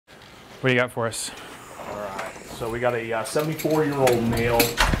What do you got for us? All right, so we got a 74-year-old male.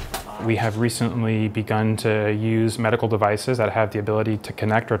 We have recently begun to use medical devices that have the ability to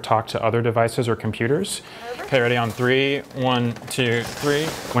connect or talk to other devices or computers. Okay, ready on 3, 1, 2, 3.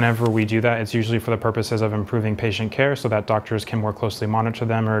 Whenever we do that, it's usually for the purposes of improving patient care so that doctors can more closely monitor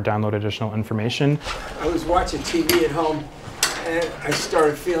them or download additional information. I was watching TV at home and I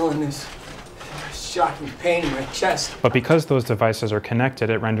started feeling this shocking pain in my chest. But because those devices are connected,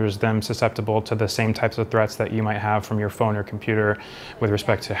 it renders them susceptible to the same types of threats that you might have from your phone or computer with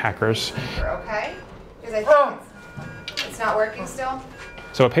respect to hackers. Okay? Because I think it's not working still.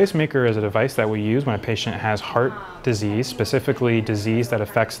 So a pacemaker is a device that we use when a patient has heart disease, specifically disease that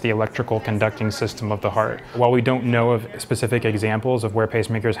affects the electrical conducting system of the heart. While we don't know of specific examples of where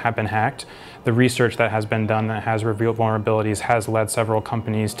pacemakers have been hacked, the research that has been done that has revealed vulnerabilities has led several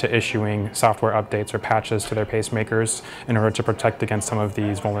companies to issuing software updates or patches to their pacemakers in order to protect against some of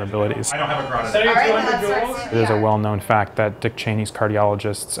these vulnerabilities. I don't have a ground. It is a well-known fact that Dick Cheney's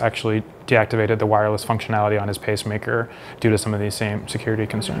cardiologists actually deactivated the wireless functionality on his pacemaker due to some of these same security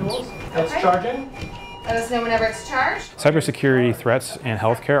concerns. That's charging? Let us know whenever it's charged. Cybersecurity threats in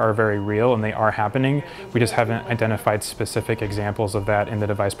healthcare are very real and they are happening. We just haven't identified specific examples of that in the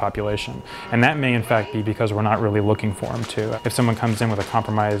device population. And that may in fact be because we're not really looking for them to. If someone comes in with a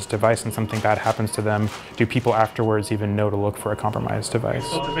compromised device and something bad happens to them, do people afterwards even know to look for a compromised device?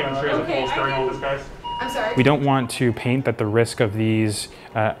 I'm sorry. We don't want to paint that the risk of these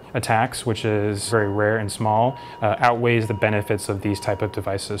attacks, which is very rare and small, outweighs the benefits of these type of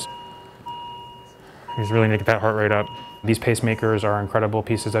devices. You just really need to get that heart rate up. These pacemakers are incredible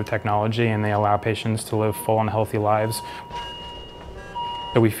pieces of technology and they allow patients to live full and healthy lives.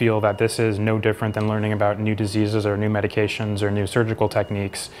 So we feel that this is no different than learning about new diseases or new medications or new surgical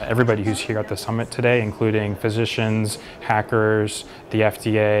techniques. Everybody who's here at the summit today, including physicians, hackers, the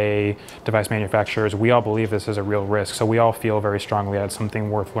FDA, device manufacturers, we all believe this is a real risk. So we all feel very strongly that it's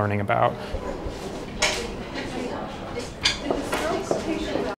something worth learning about.